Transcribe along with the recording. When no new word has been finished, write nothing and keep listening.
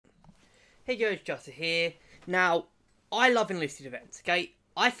Hey guys, Justin here. Now, I love Enlisted events, okay?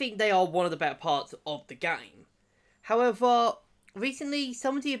 I think they are one of the better parts of the game. However, recently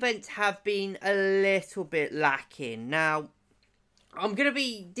some of the events have been a little bit lacking. Now,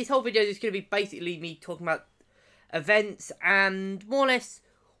 this whole video is going to be basically me talking about events and more or less,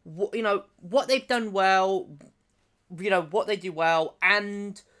 what they've done well, what they do well,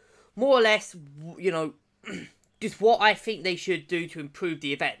 and more or less, just what I think they should do to improve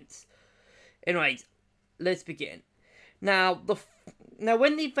the events. Anyways, let's begin. Now,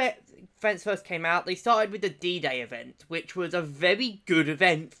 when the events first came out, they started with the D-Day event, which was a very good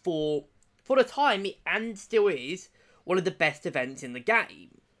event for the time, and still is one of the best events in the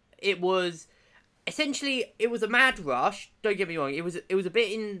game. It was essentially a mad rush. Don't get me wrong, it was a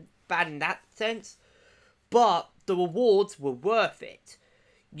bit bad in that sense, but the rewards were worth it.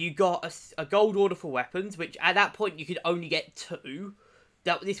 You got a gold order for weapons, which at that point you could only get 2.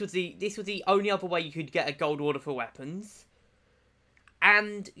 This was the only other way you could get a gold order for weapons.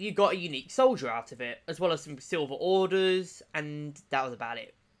 And you got a unique soldier out of it, as well as some silver orders, and that was about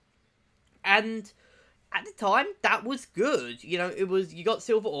it. And at the time, that was good. You got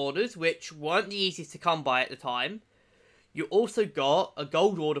silver orders, which weren't the easiest to come by at the time. You also got a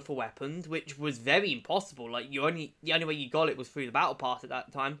gold order for weapons, which was very impossible. Like, the only way you got it was through the battle pass at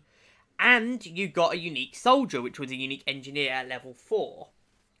that time. And you got a unique soldier, which was a unique engineer at level 4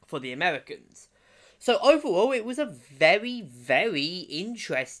 for the Americans. So overall, it was a very, very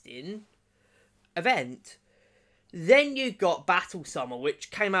interesting event. Then you got Battle Summer, which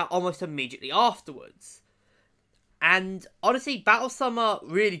came out almost immediately afterwards. And honestly, Battle Summer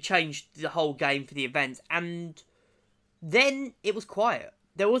really changed the whole game for the events. And then it was quiet.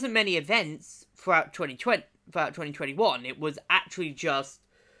 There wasn't many events throughout 2021. It was actually just...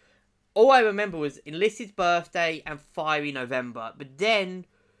 all I remember was Enlisted's birthday and Fiery November. But then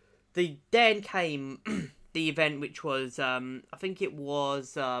came the event, which was, I think it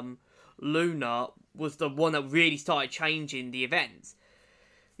was Lunar, was the one that really started changing the events.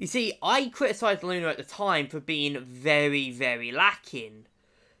 You see, I criticised Lunar at the time for being very, very lacking.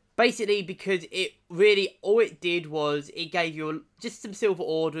 Basically, because all it did was, it gave you just some silver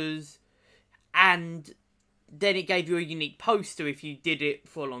orders, and then it gave you a unique poster if you did it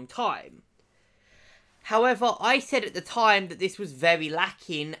for a long time. However, I said at the time that this was very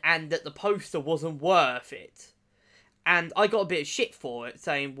lacking and that the poster wasn't worth it. And I got a bit of shit for it,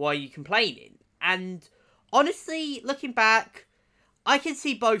 saying, why are you complaining? And honestly, looking back, I can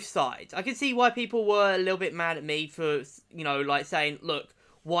see both sides. I can see why people were a little bit mad at me for, saying, look,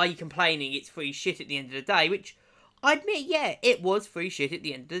 why are you complaining? It's free shit at the end of the day. Which, I admit, yeah, it was free shit at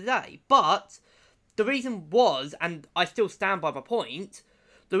the end of the day. But the reason was, and I still stand by my point,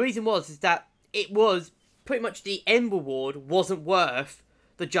 the reason is that it was pretty much the end reward wasn't worth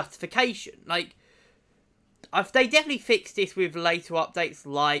the justification. Like, they definitely fixed this with later updates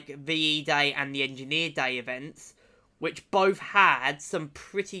like VE Day and the Engineer Day events, which both had some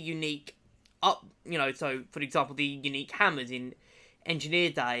pretty unique so for example, the unique hammers in Engineer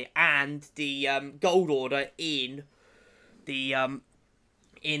Day and the gold order in the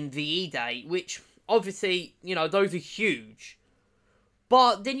in VE Day, which obviously, those are huge.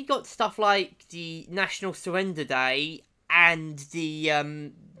 But then you got stuff like the National Surrender Day and the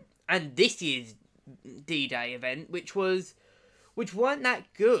and this year's D-Day event, which weren't that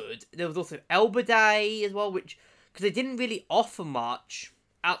good. There was also Elba Day as well, because they didn't really offer much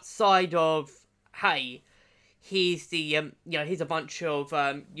outside of, hey, here's the here's a bunch of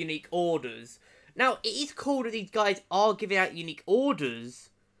unique orders. Now, it is cool that these guys are giving out unique orders,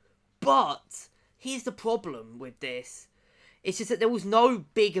 but here's the problem with this. It's just that there was no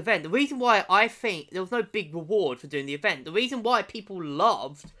big event. The reason why I think there was no big reward for doing the event, the reason why people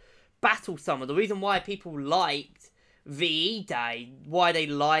loved Battle Summer, the reason why people liked VE Day, why they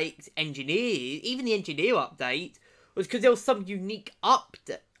liked Engineer, even the Engineer update, was because there was some unique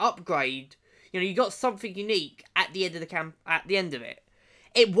upgrade. You got something unique at the end of at the end of it.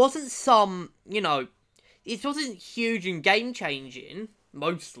 It wasn't some, it wasn't huge and game-changing,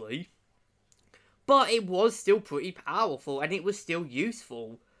 mostly. But it was still pretty powerful, and it was still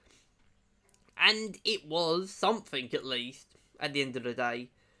useful. And it was something, at least, at the end of the day.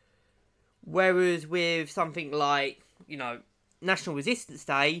 Whereas with something like, National Resistance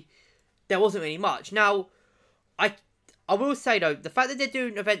Day, there wasn't really much. Now, I will say, though, the fact that they're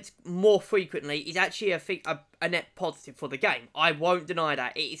doing events more frequently is actually a net positive for the game. I won't deny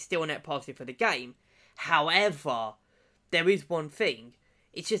that. It is still a net positive for the game. However, there is one thing.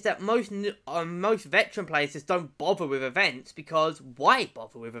 It's just that most veteran players just don't bother with events, because why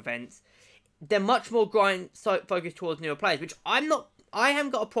bother with events? They're much more focused towards newer players, which I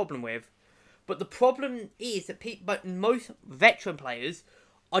haven't got a problem with. But the problem is that but most veteran players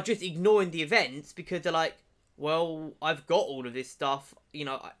are just ignoring the events because they're like, well, I've got all of this stuff, you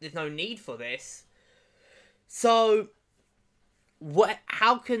know, there's no need for this. So,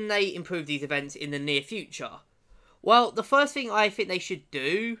 how can they improve these events in the near future? Well, the first thing I think they should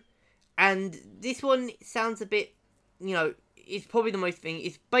do, and this one sounds a bit, you know, it's probably the most thing,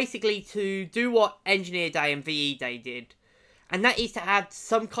 is basically to do what Engineer Day and VE Day did. And that is to have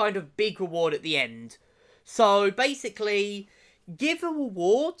some kind of big reward at the end. So, basically, give a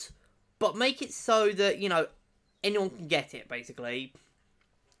reward, but make it so that, you know, anyone can get it, basically.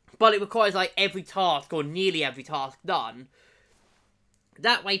 But it requires, like, every task, or nearly every task done.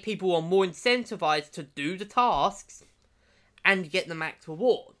 That way, people are more incentivized to do the tasks and get the max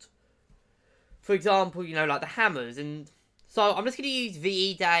reward. For example, you know, like the hammers. And so, I'm just going to use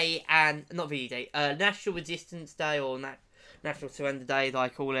VE Day and... Not VE Day. National Resistance Day, or National Surrender Day, as I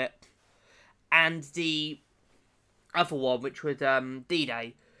call it. And the other one, which was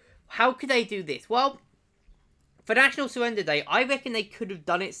D-Day. How could they do this? Well, for National Surrender Day, I reckon they could have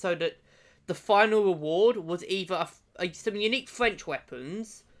done it so that the final reward was either some unique French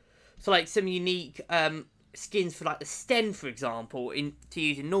weapons, so like some unique skins for like the Sten, for example, to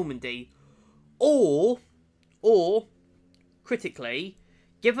use in Normandy, or critically,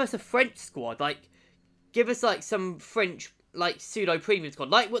 give us a French squad, like give us like some French like pseudo premium squad,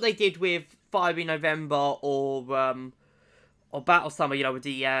 like what they did with Fire in November or Battle Summer, you know, with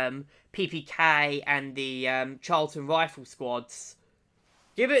the PPK and the Charlton Rifle squads.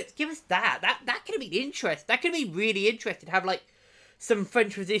 Give us that. That could be interesting. That could be really interesting. Have like some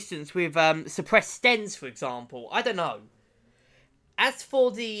French resistance with suppressed Stens, for example. I don't know. As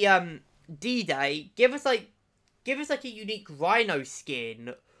for the D-Day, give us like a unique Rhino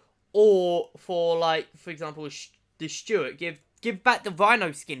skin, or for example the Stuart. Give back the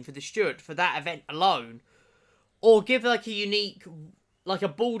Rhino skin for the Stuart for that event alone. Or give like a unique, like a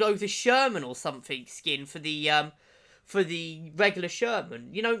Bulldozer Sherman or something skin for the regular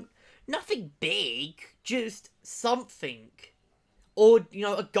Sherman. You know, nothing big, just something. Or, you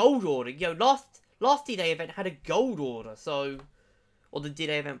know, a gold order. You know, last D-Day event had a gold order, so... Or the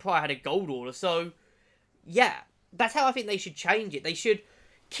D-Day event prior had a gold order, so... Yeah, that's how I think they should change it. They should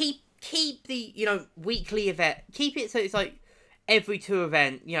keep the, you know, weekly event. Keep it so it's like every 2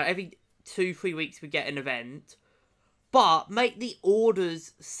 event, you know, every 2-3 weeks we get an event. But make the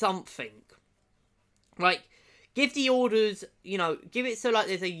orders something. Like, give the orders, you know, give it so like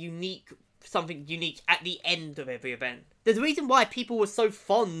there's something unique at the end of every event. There's a reason why people were so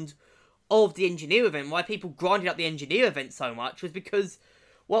fond of the Engineer event, why people grinded up the Engineer event so much, was because,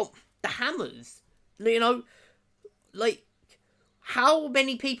 well, the hammers, you know, like, how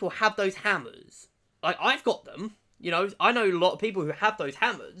many people have those hammers? Like, I've got them, you know, I know a lot of people who have those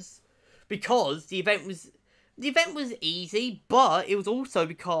hammers, because the event was easy, but it was also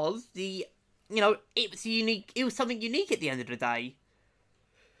because you know, it was something unique at the end of the day.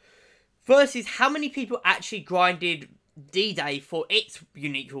 Versus how many people actually grinded D-Day for its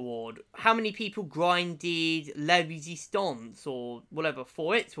unique reward? How many people grinded La Resistance or whatever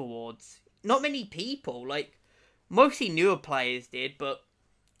for its rewards? Not many people, like, mostly newer players did, but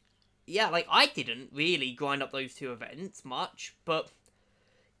yeah, like, I didn't really grind up those 2 events much, but,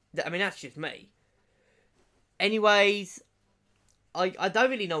 I mean, that's just me. Anyways, I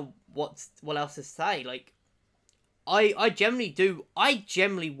don't really know what else to say. Like, I generally like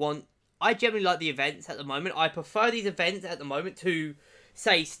the events at the moment. I prefer these events at the moment to,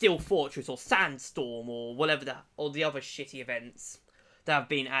 say, Steel Fortress or Sandstorm or whatever the other shitty events that have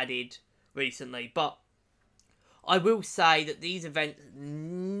been added recently. But I will say that these events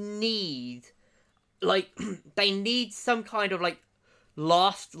need, like, they need some kind of, like,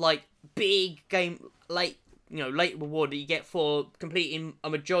 last, like, big game, like, you know, late reward that you get for completing a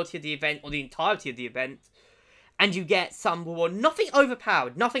majority of the event or the entirety of the event, and you get some reward. Nothing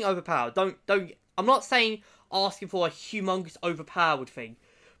overpowered. Don't. I'm not saying asking for a humongous overpowered thing,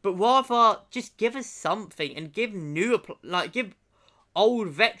 but rather just give us something and give give old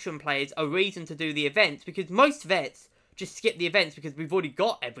veteran players a reason to do the events, because most vets just skip the events because we've already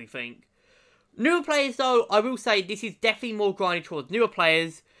got everything. Newer players, though, I will say this is definitely more grinding towards newer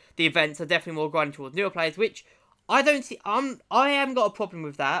players. The events are definitely more grinding towards newer players, which I don't see. I haven't got a problem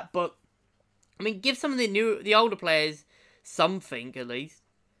with that, but I mean, give some of the older players something at least.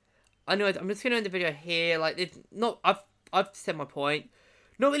 Anyways, I'm just gonna end the video here. Like, it's not. I've said my point.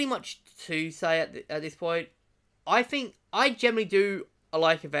 Not really much to say at this point. I think I generally do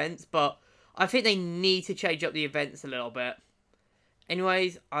like events, but I think they need to change up the events a little bit.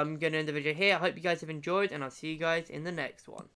 Anyways, I'm gonna end the video here. I hope you guys have enjoyed, and I'll see you guys in the next one.